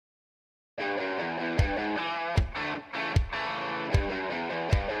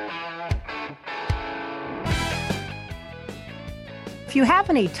If you have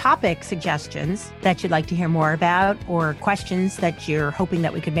any topic suggestions that you'd like to hear more about or questions that you're hoping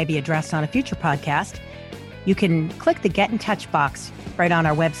that we could maybe address on a future podcast, you can click the Get in Touch box right on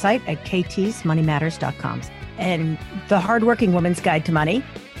our website at ktsmoneymatters.com. And The Hardworking Woman's Guide to Money,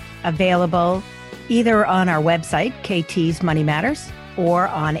 available either on our website, KT's Money Matters, or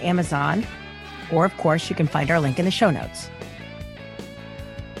on Amazon. Or, of course, you can find our link in the show notes.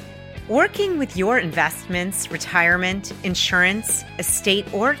 Working with your investments, retirement, insurance, estate,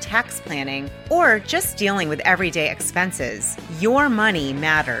 or tax planning, or just dealing with everyday expenses, your money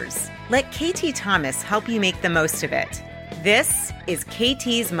matters. Let KT Thomas help you make the most of it. This is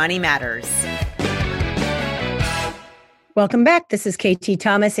KT's Money Matters. Welcome back. This is KT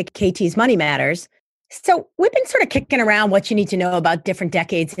Thomas at KT's Money Matters. So we've been sort of kicking around what you need to know about different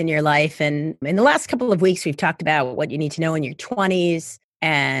decades in your life. And in the last couple of weeks, we've talked about what you need to know in your 20s.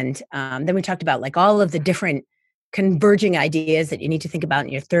 And then we talked about like all of the different converging ideas that you need to think about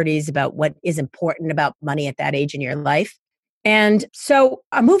in your 30s about what is important about money at that age in your life. And so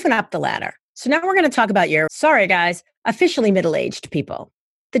I'm moving up the ladder. So now we're going to talk about your, sorry guys, officially middle-aged people,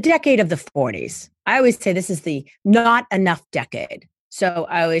 the decade of the 40s. I always say this is the not enough decade. So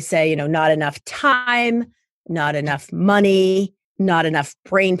I always say, not enough time, not enough money, not enough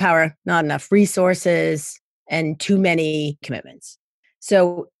brain power, not enough resources, and too many commitments.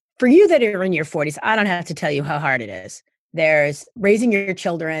 So for you that are in your 40s, I don't have to tell you how hard it is. There's raising your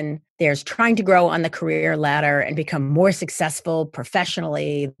children. There's trying to grow on the career ladder and become more successful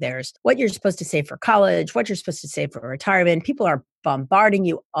professionally. There's what you're supposed to save for college, what you're supposed to save for retirement. People are bombarding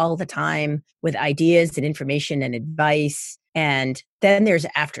you all the time with ideas and information and advice. And then there's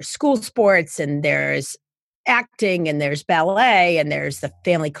after school sports, and there's acting, and there's ballet, and there's the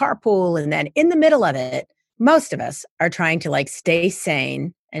family carpool. And then in the middle of it, most of us are trying to stay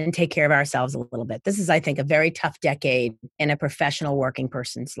sane and take care of ourselves a little bit. This is, I think, a very tough decade in a professional working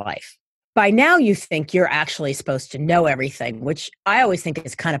person's life. By now, you think you're actually supposed to know everything, which I always think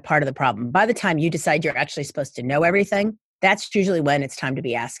is kind of part of the problem. By the time you decide you're actually supposed to know everything, that's usually when it's time to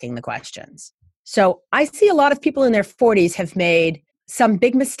be asking the questions. So I see a lot of people in their 40s have made some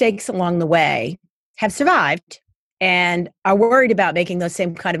big mistakes along the way, have survived, and are worried about making those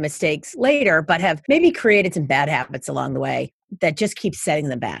same kind of mistakes later, but have maybe created some bad habits along the way that just keep setting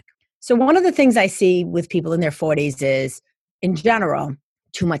them back. So one of the things I see with people in their 40s is, in general,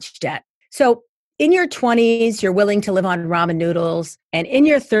 too much debt. So in your 20s, you're willing to live on ramen noodles. And in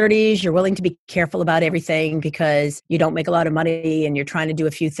your 30s, you're willing to be careful about everything because you don't make a lot of money and you're trying to do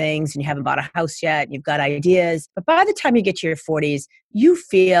a few things and you haven't bought a house yet and you've got ideas. But by the time you get to your 40s, you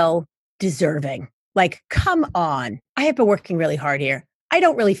feel deserving. Like, come on, I have been working really hard here. I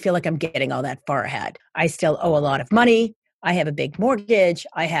don't really feel like I'm getting all that far ahead. I still owe a lot of money. I have a big mortgage.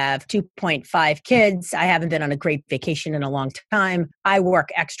 I have 2.5 kids. I haven't been on a great vacation in a long time. I work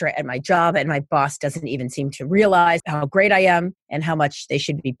extra at my job and my boss doesn't even seem to realize how great I am and how much they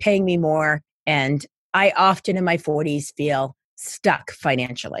should be paying me more. And I often in my 40s feel stuck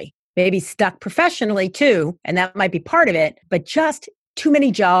financially, maybe stuck professionally too. And that might be part of it, but just too many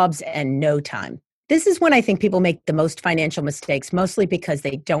jobs and no time. This is when I think people make the most financial mistakes, mostly because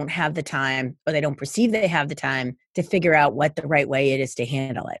they don't have the time or they don't perceive they have the time to figure out what the right way it is to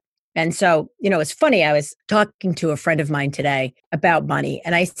handle it. And so, it's funny. I was talking to a friend of mine today about money,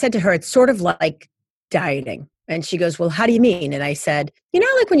 and I said to her, it's sort of like dieting. And she goes, well, how do you mean? And I said,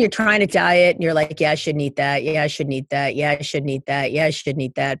 like when you're trying to diet and you're like, yeah, I shouldn't eat that. Yeah, I shouldn't eat that. Yeah, I shouldn't eat that. Yeah, I shouldn't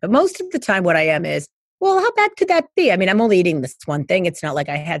eat that. But most of the time what I am is, well, how bad could that be? I mean, I'm only eating this one thing. It's not like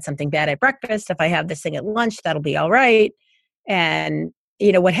I had something bad at breakfast. If I have this thing at lunch, that'll be all right. And,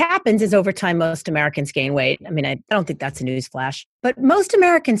 what happens is over time, most Americans gain weight. I mean, I don't think that's a news flash, but most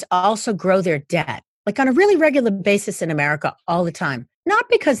Americans also grow their debt, like on a really regular basis in America all the time. Not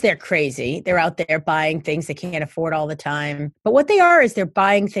because they're crazy. They're out there buying things they can't afford all the time. But what they are is they're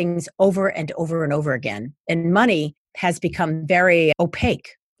buying things over and over and over again. And money has become very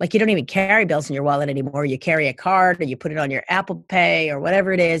opaque. Like you don't even carry bills in your wallet anymore. You carry a card or you put it on your Apple Pay or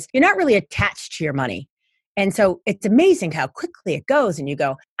whatever it is. You're not really attached to your money. And so it's amazing how quickly it goes. And you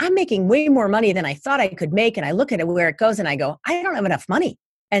go, I'm making way more money than I thought I could make. And I look at it where it goes and I go, I don't have enough money.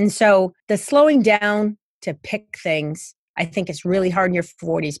 And so the slowing down to pick things, I think is really hard in your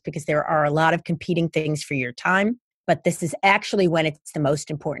 40s because there are a lot of competing things for your time. But this is actually when it's the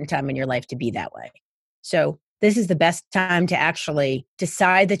most important time in your life to be that way. So this is the best time to actually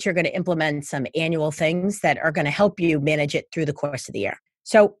decide that you're going to implement some annual things that are going to help you manage it through the course of the year.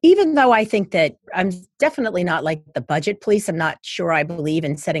 So even though I think that I'm definitely not like the budget police, I'm not sure I believe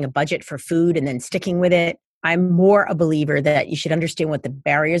in setting a budget for food and then sticking with it. I'm more a believer that you should understand what the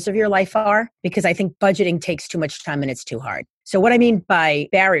barriers of your life are, because I think budgeting takes too much time and it's too hard. So what I mean by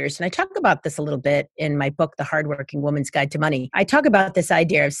barriers, and I talk about this a little bit in my book, The Hardworking Woman's Guide to Money, I talk about this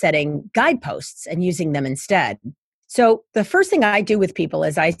idea of setting guideposts and using them instead. So the first thing I do with people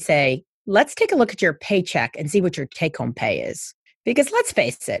is I say, let's take a look at your paycheck and see what your take-home pay is. Because let's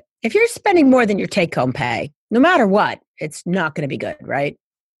face it, if you're spending more than your take-home pay, no matter what, it's not going to be good, right?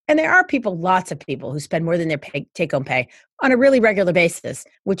 And there are people, lots of people who spend more than their take-home pay on a really regular basis,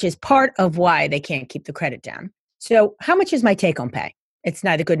 which is part of why they can't keep the credit down. So how much is my take-home pay? It's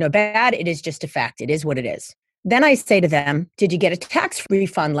neither good nor bad. It is just a fact. It is what it is. Then I say to them, did you get a tax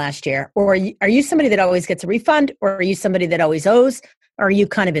refund last year? Or are you somebody that always gets a refund? Or are you somebody that always owes? Or are you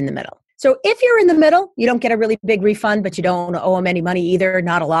kind of in the middle? So if you're in the middle, you don't get a really big refund, but you don't owe them any money either,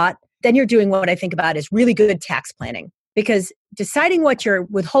 not a lot, then you're doing what I think about as really good tax planning. Because deciding what your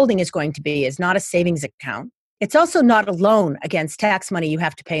withholding is going to be is not a savings account. It's also not a loan against tax money you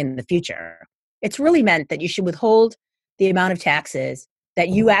have to pay in the future. It's really meant that you should withhold the amount of taxes that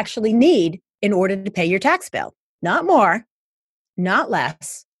you actually need in order to pay your tax bill. Not more, not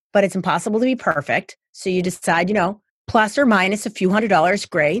less, but it's impossible to be perfect. So you decide, plus or minus a few $100s,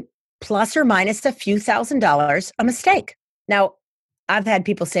 great. Plus or minus a few $1,000s, a mistake. Now, I've had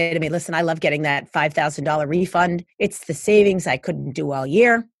people say to me, listen, I love getting that $5,000 refund. It's the savings I couldn't do all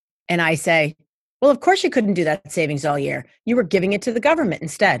year. And I say, well, of course you couldn't do that savings all year. You were giving it to the government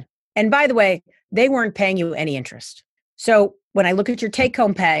instead. And by the way, they weren't paying you any interest. So when I look at your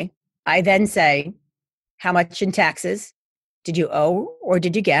take-home pay, I then say, how much in taxes did you owe or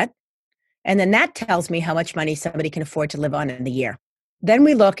did you get? And then that tells me how much money somebody can afford to live on in the year. Then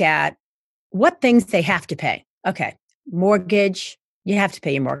we look at what things they have to pay. Okay, mortgage, you have to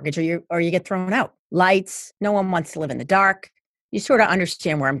pay your mortgage or you get thrown out. Lights, no one wants to live in the dark. You sort of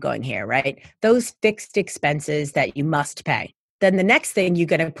understand where I'm going here, right? Those fixed expenses that you must pay. Then the next thing you're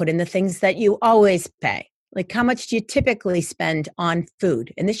going to put in the things that you always pay. Like how much do you typically spend on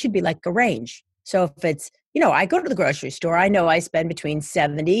food? And this should be like a range. So if it's, I go to the grocery store, I know I spend between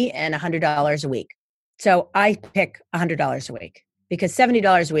 $70 and $100 a week. So I pick $100 a week because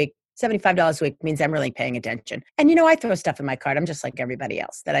 $70 a week, $75 a week means I'm really paying attention. And I throw stuff in my cart. I'm just like everybody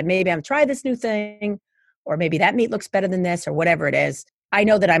else that I'm try this new thing, or maybe that meat looks better than this or whatever it is. I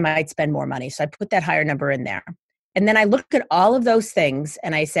know that I might spend more money. So I put that higher number in there. And then I look at all of those things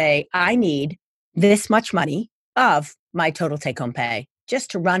and I say, I need this much money of my total take-home pay just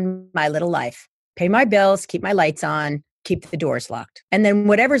to run my little life, pay my bills, keep my lights on, keep the doors locked. And then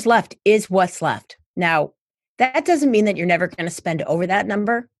whatever's left is what's left. Now, that doesn't mean that you're never going to spend over that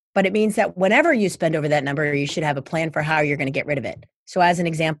number, but it means that whenever you spend over that number, you should have a plan for how you're going to get rid of it. So as an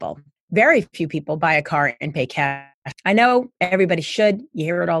example, very few people buy a car and pay cash. I know everybody should. You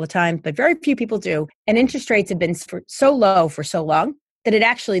hear it all the time, but very few people do. And interest rates have been so low for so long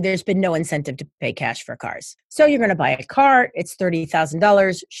that there's been no incentive to pay cash for cars. So you're going to buy a car. It's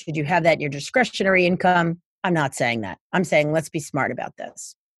 $30,000. Should you have that in your discretionary income? I'm not saying that. I'm saying let's be smart about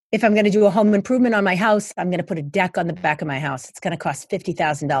this. If I'm going to do a home improvement on my house, I'm going to put a deck on the back of my house. It's going to cost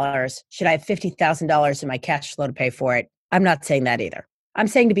 $50,000. Should I have $50,000 in my cash flow to pay for it? I'm not saying that either. I'm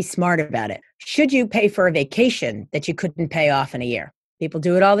saying to be smart about it. Should you pay for a vacation that you couldn't pay off in a year? People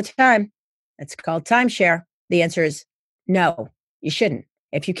do it all the time. It's called timeshare. The answer is no, you shouldn't.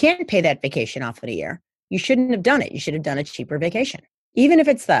 If you can't pay that vacation off in a year, you shouldn't have done it. You should have done a cheaper vacation. Even if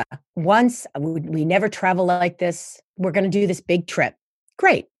it's once we never travel like this, we're going to do this big trip.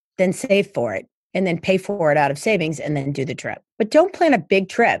 Great. Then save for it and then pay for it out of savings and then do the trip. But don't plan a big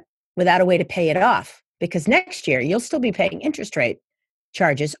trip without a way to pay it off, because next year you'll still be paying interest rate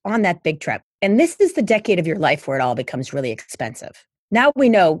charges on that big trip. And this is the decade of your life where it all becomes really expensive. Now we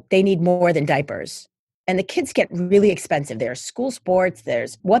know they need more than diapers. And the kids get really expensive. There's school sports,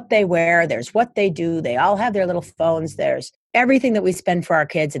 there's what they wear, there's what they do. They all have their little phones. There's everything that we spend for our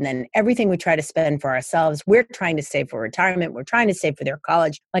kids and then everything we try to spend for ourselves. We're trying to save for retirement. We're trying to save for their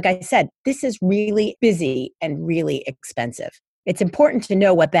college. Like I said, this is really busy and really expensive. It's important to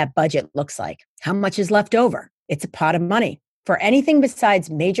know what that budget looks like. How much is left over? It's a pot of money. For anything besides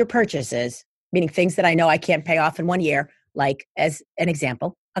major purchases, meaning things that I know I can't pay off in 1 year, like as an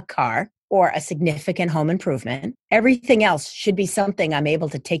example, a car or a significant home improvement, everything else should be something I'm able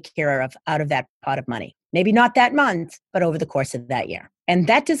to take care of out of that pot of money. Maybe not that month, but over the course of that year. And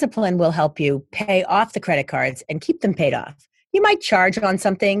that discipline will help you pay off the credit cards and keep them paid off. You might charge on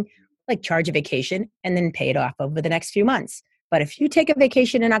something like charge a vacation and then pay it off over the next few months. But if you take a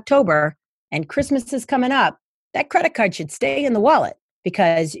vacation in October and Christmas is coming up, that credit card should stay in the wallet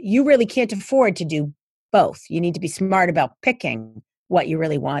because you really can't afford to do both. You need to be smart about picking what you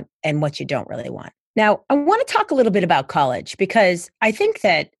really want and what you don't really want. Now, I want to talk a little bit about college because I think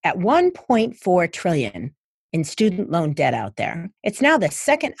that at 1.4 trillion in student loan debt out there, it's now the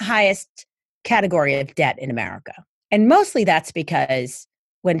second highest category of debt in America. And mostly that's because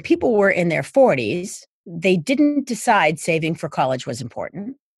when people were in their 40s, they didn't decide saving for college was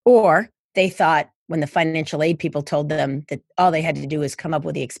important, or they thought when the financial aid people told them that all they had to do was come up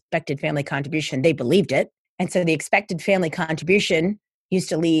with the expected family contribution, they believed it. And so the expected family contribution used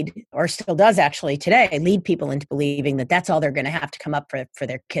to lead, or still does actually today, lead people into believing that that's all they're going to have to come up for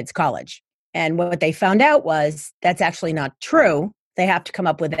their kids' college. And what they found out was that's actually not true. They have to come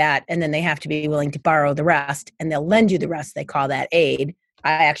up with that, and then they have to be willing to borrow the rest, and they'll lend you the rest. They call that aid.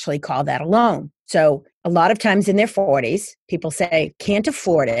 I actually call that a loan. So a lot of times in their 40s, people say, can't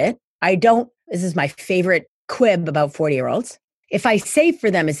afford it. This is my favorite quib about 40-year-olds. If I save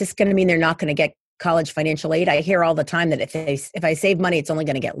for them, is this going to mean they're not going to get college financial aid? I hear all the time that if I save money, it's only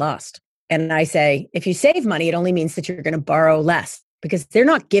going to get lost. And I say, if you save money, it only means that you're going to borrow less because they're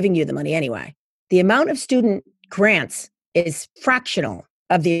not giving you the money anyway. The amount of student grants is fractional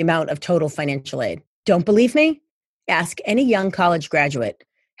of the amount of total financial aid. Don't believe me? Ask any young college graduate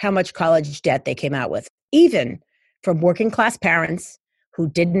how much college debt they came out with, even from working class parents who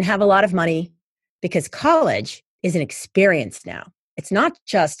didn't have a lot of money, because college is an experience now. It's not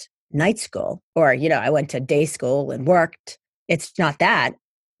just night school or, I went to day school and worked. It's not that.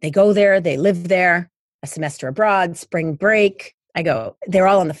 They go there, they live there, a semester abroad, spring break. They're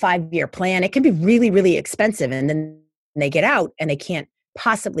all on the 5-year plan. It can be really, really expensive. And then they get out and they can't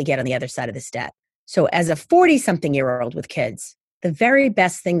possibly get on the other side of this debt. So as a 40-something-year-old with kids, the very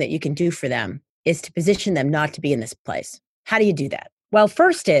best thing that you can do for them is to position them not to be in this place. How do you do that? Well,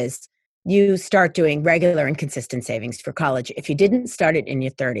 first is you start doing regular and consistent savings for college. If you didn't start it in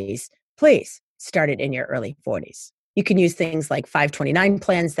your 30s, please start it in your early 40s. You can use things like 529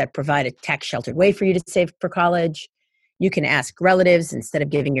 plans that provide a tax-sheltered way for you to save for college. You can ask relatives, instead of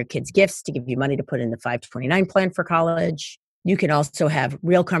giving your kids gifts, to give you money to put in the 529 plan for college. You can also have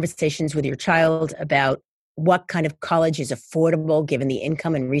real conversations with your child about what kind of college is affordable given the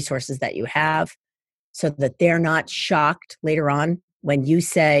income and resources that you have, so that they're not shocked later on when you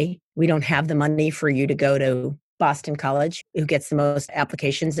say, we don't have the money for you to go to Boston College, who gets the most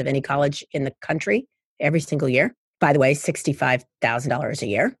applications of any college in the country every single year. By the way, $65,000 a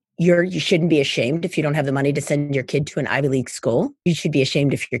year. You shouldn't be ashamed if you don't have the money to send your kid to an Ivy League school. You should be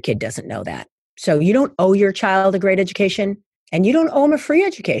ashamed if your kid doesn't know that. So you don't owe your child a great education, and you don't owe them a free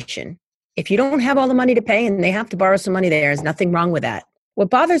education. If you don't have all the money to pay and they have to borrow some money, there's nothing wrong with that. What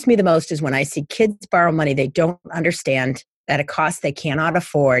bothers me the most is when I see kids borrow money they don't understand at a cost they cannot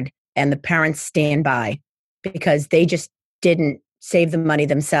afford, and the parents stand by because they just didn't save the money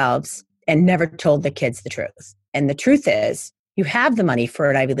themselves and never told the kids the truth. And the truth is, you have the money for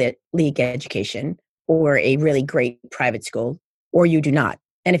an Ivy League education or a really great private school, or you do not.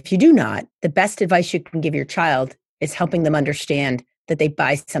 And if you do not, the best advice you can give your child is helping them understand that they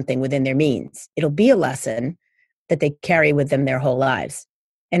buy something within their means. It'll be a lesson that they carry with them their whole lives.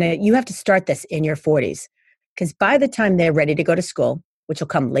 And you have to start this in your 40s, because by the time they're ready to go to school, which will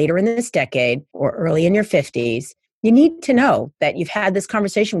come later in this decade or early in your 50s, you need to know that you've had this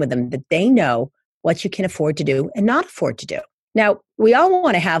conversation with them, that they know what you can afford to do and not afford to do. Now, we all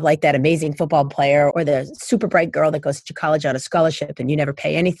want to have like that amazing football player or the super bright girl that goes to college on a scholarship and you never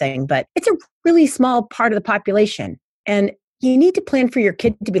pay anything, but it's a really small part of the population. And you need to plan for your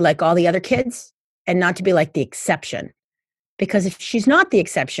kid to be like all the other kids and not to be like the exception. Because if she's not the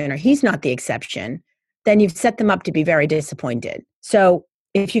exception or he's not the exception, then you've set them up to be very disappointed. So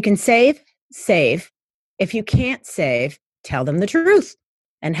if you can save, save. If you can't save, tell them the truth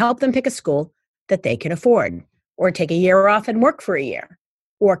and help them pick a school that they can afford, or take a year off and work for a year,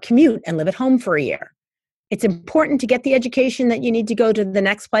 or commute and live at home for a year. It's important to get the education that you need to go to the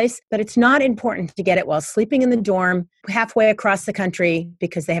next place, but it's not important to get it while sleeping in the dorm halfway across the country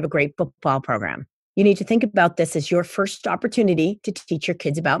because they have a great football program. You need to think about this as your first opportunity to teach your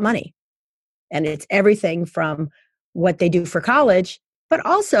kids about money. And it's everything from what they do for college, but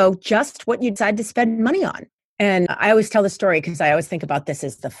also just what you decide to spend money on. And I always tell the story because I always think about this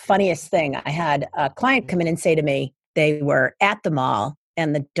as the funniest thing. I had a client come in and say to me, they were at the mall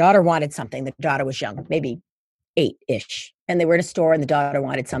and the daughter wanted something. The daughter was young, maybe 8-ish. And they were in a store and the daughter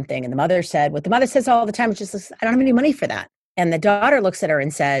wanted something. And the mother said, what the mother says all the time, is just, I don't have any money for that. And the daughter looks at her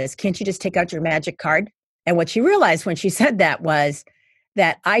and says, can't you just take out your magic card? And what she realized when she said that was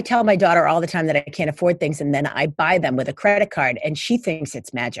that I tell my daughter all the time that I can't afford things and then I buy them with a credit card and she thinks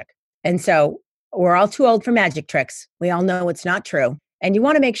it's magic. And so we're all too old for magic tricks. We all know it's not true. And you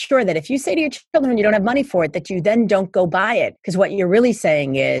want to make sure that if you say to your children you don't have money for it, that you then don't go buy it. Because what you're really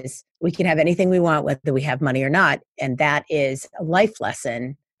saying is we can have anything we want, whether we have money or not. And that is a life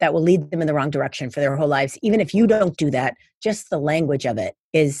lesson that will lead them in the wrong direction for their whole lives. Even if you don't do that, just the language of it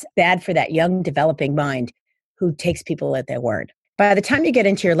is bad for that young developing mind who takes people at their word. By the time you get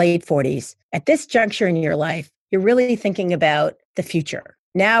into your late 40s, at this juncture in your life, you're really thinking about the future.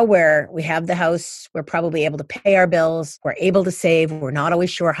 Now where we have the house, we're probably able to pay our bills, we're able to save, we're not always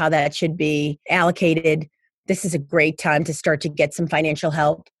sure how that should be allocated. This is a great time to start to get some financial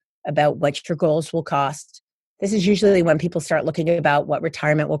help about what your goals will cost. This is usually when people start looking about what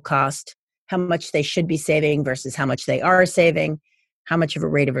retirement will cost, how much they should be saving versus how much they are saving, how much of a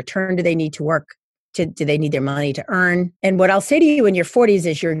rate of return do they need to work, do they need their money to earn. And what I'll say to you in your 40s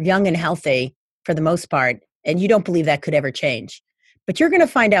is you're young and healthy for the most part, and you don't believe that could ever change. But you're going to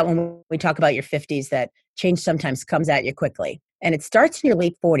find out when we talk about your 50s that change sometimes comes at you quickly. And it starts in your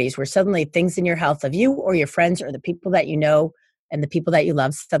late 40s where suddenly things in your health of you or your friends or the people that you know and the people that you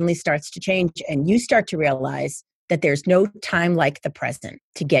love suddenly starts to change. And you start to realize that there's no time like the present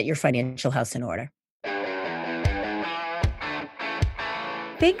to get your financial house in order.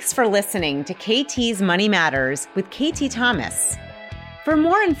 Thanks for listening to KT's Money Matters with KT Thomas. For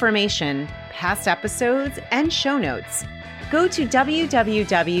more information, past episodes, and show notes, go to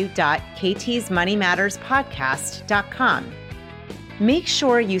www.ktsmoneymatterspodcast.com. Make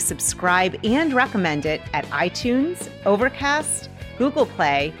sure you subscribe and recommend it at iTunes, Overcast, Google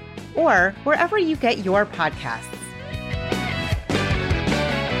Play, or wherever you get your podcasts.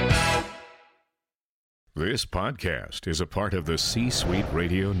 This podcast is a part of the C-Suite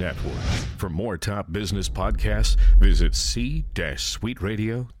Radio Network. For more top business podcasts, visit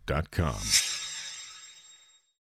c-suiteradio.com.